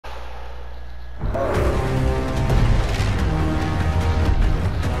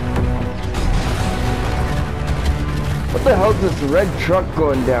What the hell is this red truck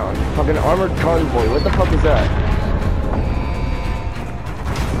going down? Fucking armored convoy. What the fuck is that?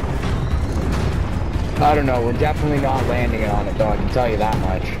 I don't know. We're definitely not landing on it, though. I can tell you that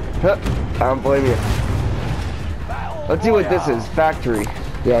much. Huh, I don't blame you. Let's see what this is. Factory.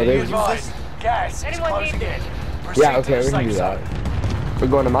 Yeah, there's. Gas. Anyone need it? Yeah, okay, we can do that. We're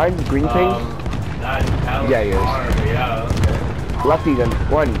going to mine. Green thing. Yeah, yes. Yeah, okay. Lefty then.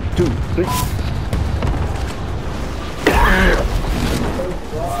 1, 2, 3.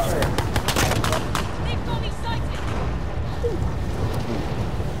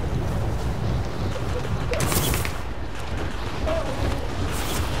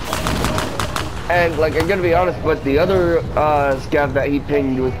 And like I'm gonna be honest, but the other scav that he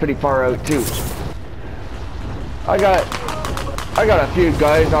pinged was pretty far out too. I got a few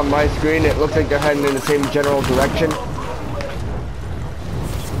guys on my screen. It looks like they're heading in the same general direction.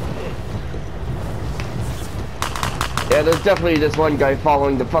 Yeah, there's definitely this one guy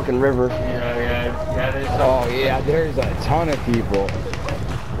following the fucking river. Oh yeah, there's a ton of people.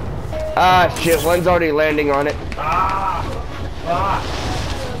 Ah shit, one's already landing on it.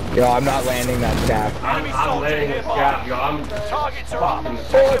 Yo, I'm not landing that scav. I'm landing this scav, yo. Targets are up. Oh,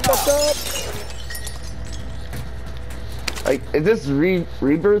 fucked up. Like, is this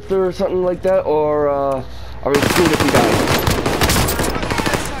rebirth or something like that, or are we screwed if we die?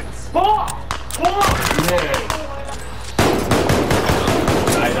 Fuck! Man.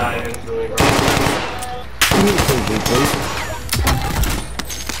 I died instantly, bro.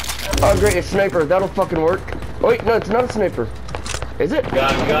 Oh great, it's sniper. That'll fucking work. Oh, wait, no, it's not a sniper. Is it?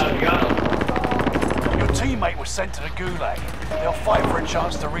 Got him. Your teammate was sent to the gulag. They'll fight for a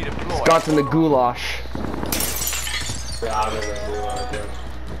chance to redeploy. Scott's in the goulash. Yeah, I'm in the gulag,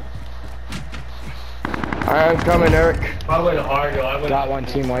 yeah. I'm coming, Eric. Probably the hard, yo. I went Got one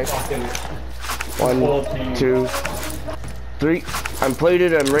team wipe. 1, 2, 3. I'm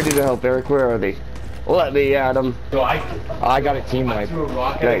plated. I'm ready to help, Eric. Where are they? Let me at them. Yo, I got a team wipe. threw a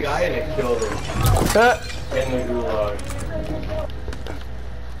rock at a guy and it killed him. In the gulag.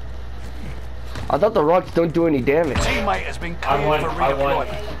 I thought the rocks don't do any damage. Teammate has been I cleared won. for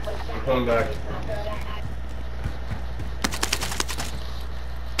redeployment. I'm coming back.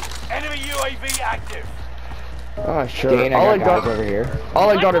 Enemy UAV active. Ah, sure. Dane, I got guys over here. All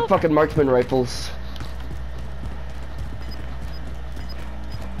I got are fucking marksman rifles.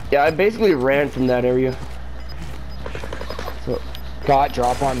 Yeah, I basically ran from that area. So, Scott,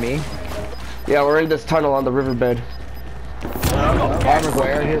 drop on me. yeah, we're in this tunnel on the riverbed. Armor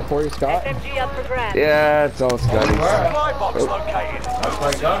glare here for you, Scott. SMG up for grabs. Yeah, it's all Scotty's. Supply box located. That's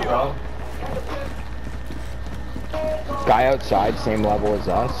my gun, bro. Guy outside, same level as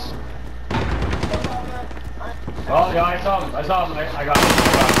us. Oh, yeah, I saw him. I got him.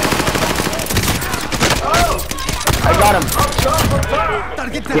 I got him.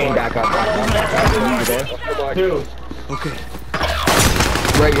 Dane, back up. Two. Okay.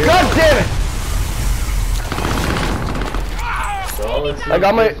 Right here. God damn it!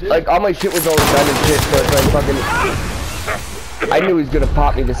 Like all my shit was all done and shit, so it's like fucking. I knew he was gonna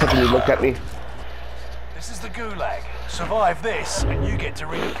pop me the second he looked at me. This is the gulag. Survive this, and you get to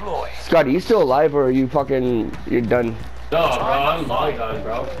redeploy. Scott, are you still alive or are you fucking? You're done? No, bro, I'm my gun,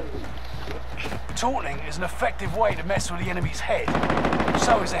 bro. Taunting is an effective way to mess with the enemy's head.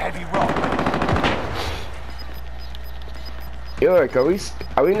 So is a heavy rock. Eric, are we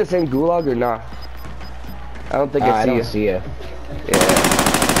in the same gulag or not? I don't think I don't see see you. Yeah.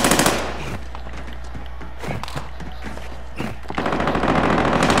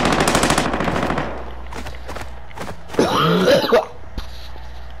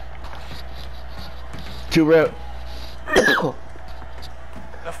 Two round.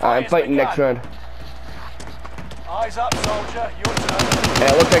 I'm fighting next round. Eyes up, soldier. Your turn.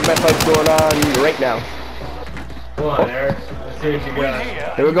 Yeah, it looks like my fight's going on right now. Come on, Eric. Let's see what you Win got.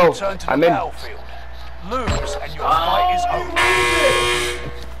 here, Here we and go. you return to the I'm in. battlefield. Lose, and your fight is over.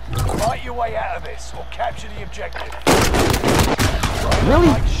 Fight your way out of this, or capture the objective. Really?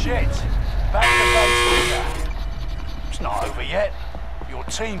 Like shit. Back to base, leader. It's not over yet. Your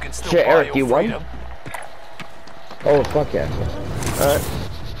team can still Shit, buy Eric, your you won? freedom. Oh, fuck yeah. Alright.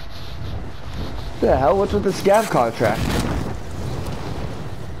 The hell? What's with the scav contract?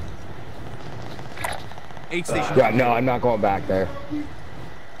 Aid station. Yeah, no, I'm not going back there.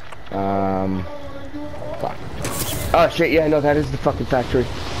 Fuck. Oh shit, yeah, no, that is the fucking factory.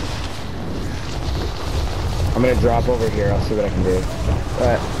 I'm gonna drop over here. I'll see what I can do.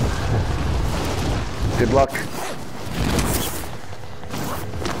 Alright. Good luck.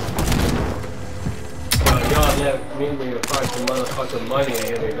 Y'all never need me to find some motherfucking money and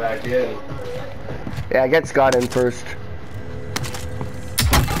get me back in. Yeah, get Scott in first.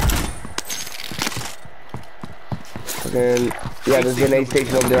 And yeah, there's an aid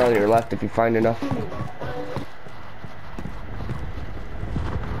station over there on your left if you find enough.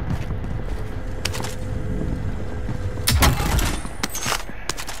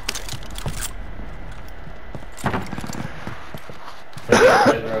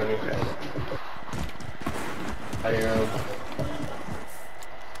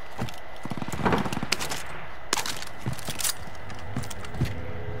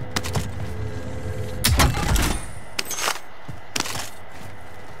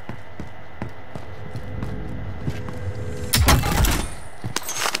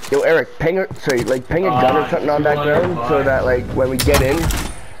 Yo, Eric, ping a gun or something on that ground so that like when we get in,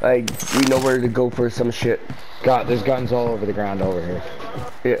 like we know where to go for some shit. God, there's guns all over the ground over here.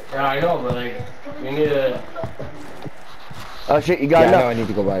 Yeah, I know, but like, we need to... Oh shit, you got enough? Yeah, I know I need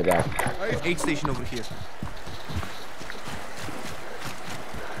to go buy that. Aid station over here.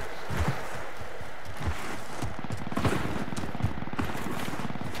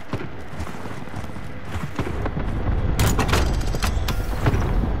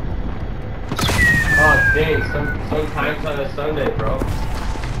 Oh, dang, sometimes on a Sunday, bro.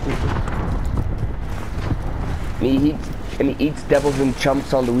 And he eats devils and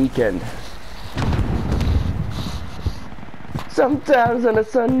chumps on the weekend. Sometimes on a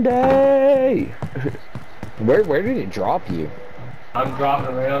Sunday. Where did it drop you? I'm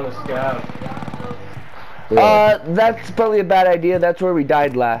dropping right on the scav. That's probably a bad idea. That's where we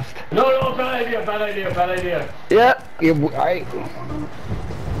died last. No, bad idea. Yep.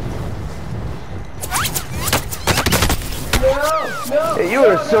 No! Hey, you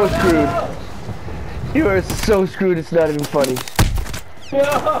are so screwed. You are so screwed, it's not even funny.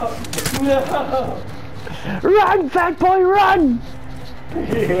 No! Run, fat boy, run!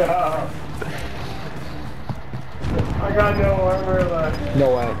 Yeah. I got no armor left.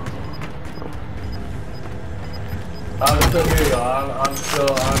 No way. I'm still here, y'all. I'm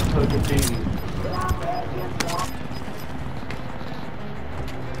still competing.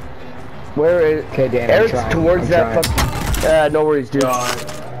 Where is... Okay, Dan, Eric's towards that fuck... no worries, dude.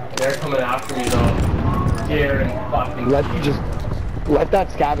 They're coming after me, though. Scared and fucking... Let that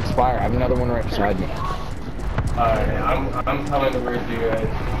scav expire. I have another one right beside me. Alright, I'm coming towards you guys.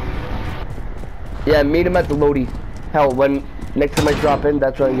 Yeah, meet him at the Lodi. Hell, when next time I drop in,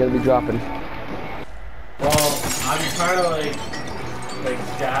 that's when I'm gonna be dropping. Well, I'm trying to like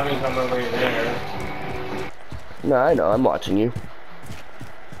scabbing coming right there. No, I know, I'm watching you.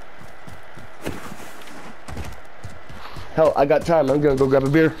 Hell, I got time, I'm gonna go grab a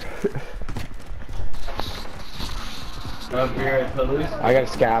beer. A beer at Toulouse. I got a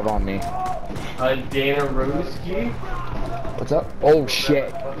scav on me. A Dana Ruski. What's up? Oh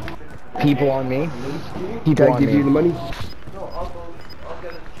shit. People on me. Can I give you the money?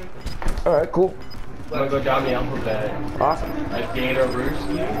 Alright, cool. I'm gonna go down the alphabet. Awesome. A Dana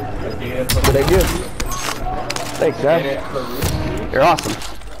Ruski. A Dana Good idea. Thanks, Dad. You're awesome.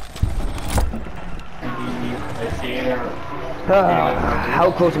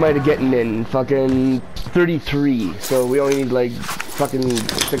 How close am I to getting in? Fucking 33. So we only need like fucking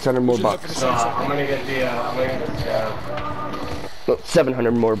 600 more bucks. So I'm gonna get the Well,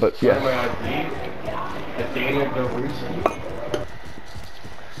 700 more, but yeah. A Dana Ruski.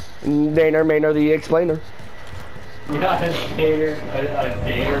 Dana Maynard, the explainer. Yeah, a Dana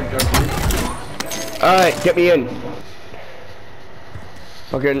Ruski. Alright, get me in.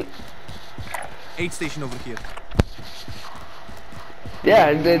 Fucking. Aid station over here. Yeah,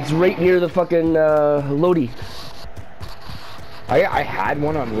 it's right near the fucking Lodi. I had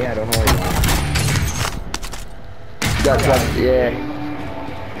one on me. I don't know where you are. Yeah.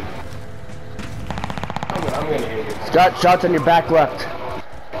 I'm gonna hit it. Scott, shots on your back left.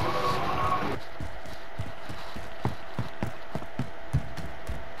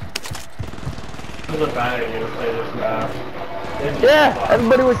 This is a bad idea to play this map. Yeah,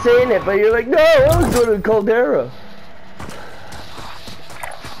 everybody was saying it, but you're like, no, I was going to Caldera.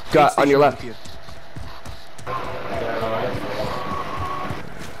 Scott, on your left.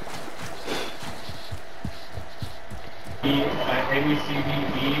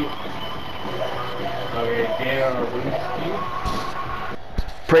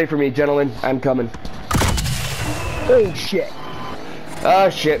 Pray for me, gentlemen. I'm coming. Oh shit. Oh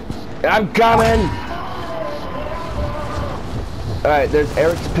shit. I'm coming! Alright, there's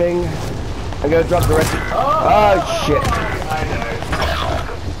Eric's ping. I'm gonna drop the rest of... Oh shit.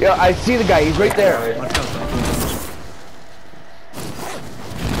 Yo, I see the guy. He's right there.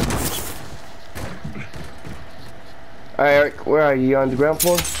 Alright, Eric, where are you? On the ground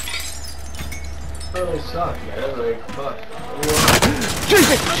floor? Really suck, man. Like, fuck.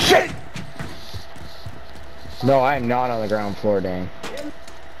 Jesus! Shit! No, I am not on the ground floor, dang.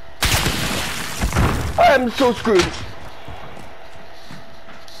 I'm so screwed.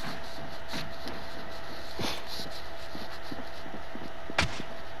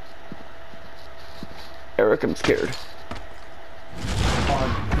 Eric, I'm scared.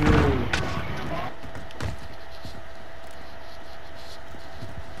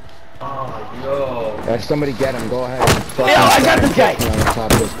 Oh, yo. Somebody get him, go ahead. Yo, I got this guy! On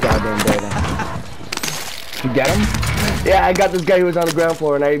top of this goddamn building. You get him? Yeah, I got this guy who was on the ground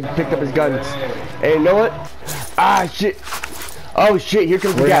floor and I picked up his guns. And you know what? Ah, shit. Oh, shit, here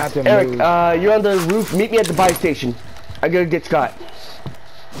comes the gas. Eric, you're on the roof. Meet me at the buy station. I gotta get Scott.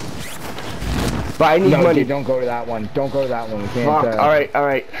 But I need money. Dude, don't go to that one. Don't go to that one. We can't. Fuck. Alright,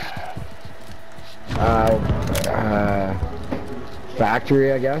 alright.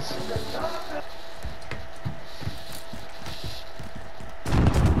 Factory, I guess.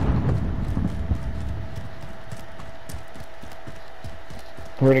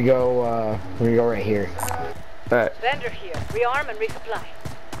 We're gonna go right here. Alright. Vendor here. Rearm and resupply.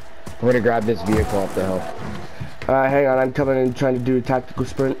 We're gonna grab this vehicle off the hill. Hang on, I'm coming in trying to do a tactical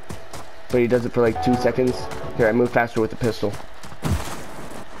sprint. But he does it for like 2 seconds. Here, I move faster with the pistol.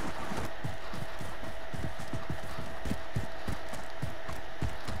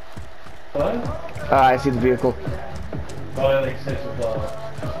 What? I see the vehicle. Probably like 6 o'clock.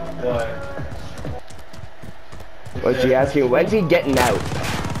 What? What's she asking? When's he getting out?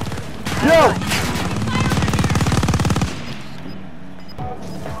 No!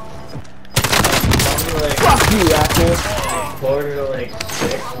 Like, Fuck you, asshole! quarter to like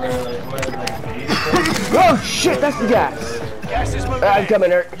 6, we're like 8. Oh shit, that's the gas! Gas is moving I'm in.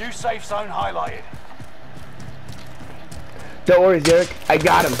 coming, Eric. New safe zone highlighted. Don't worry, Derek. I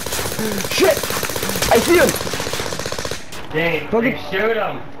got him. Shit! I see him! Dang, Fucking shoot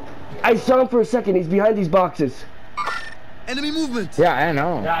him! I saw him for a second. He's behind these boxes. Enemy movement. Yeah, I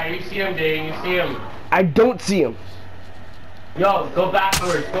know. Yeah, you see him, Dane, you see him. I don't see him. Yo, go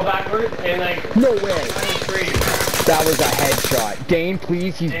backwards, and like... No way. 23. That was a headshot. Dane,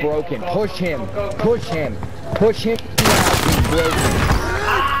 please, he's broken. Push him. Push him. Push him. He's broken.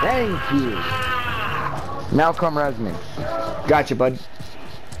 Thank you. Now come res me. Gotcha, bud.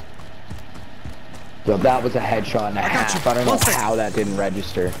 Yo, that was a headshot and a half. I don't know how that didn't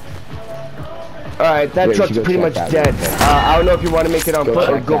register. Alright, that Wait, truck's you go pretty check much that dead. really quick. I don't know if you want to make it on Go foot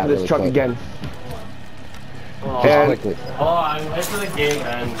or check go that for this really truck quick. again. Oh, And- Quickly. oh, I'm waiting for the game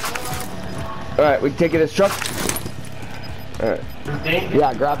ends. Alright, we taking this truck? Alright. Dane,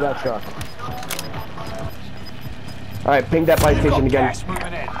 Yeah, grab that truck. Alright, ping that buy Got station again. gas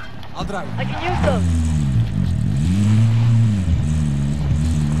moving in. I'll drive. I can use those.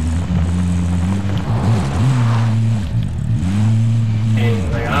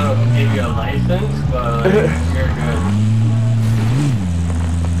 Dane, like, I don't know if give you a license, but like, you're good.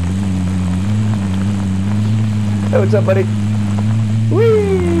 Hey, what's up, buddy?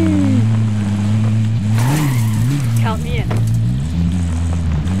 Whee! Count me in.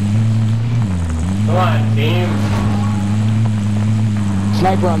 Come on, team.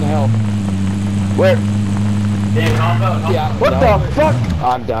 Sniper on the hill. Where? Dane, hop out. Yeah. What no. the fuck?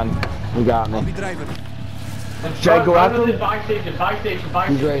 I'm done. You got I'll me. be driving. Should I go after him? Buy station.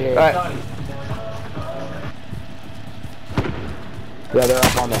 He's right here. Alright. Done. Yeah, they're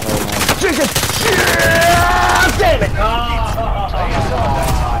up on the hill, man. Jesus! Damn it!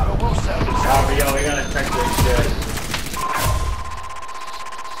 Oh, yo, we gotta check this shit.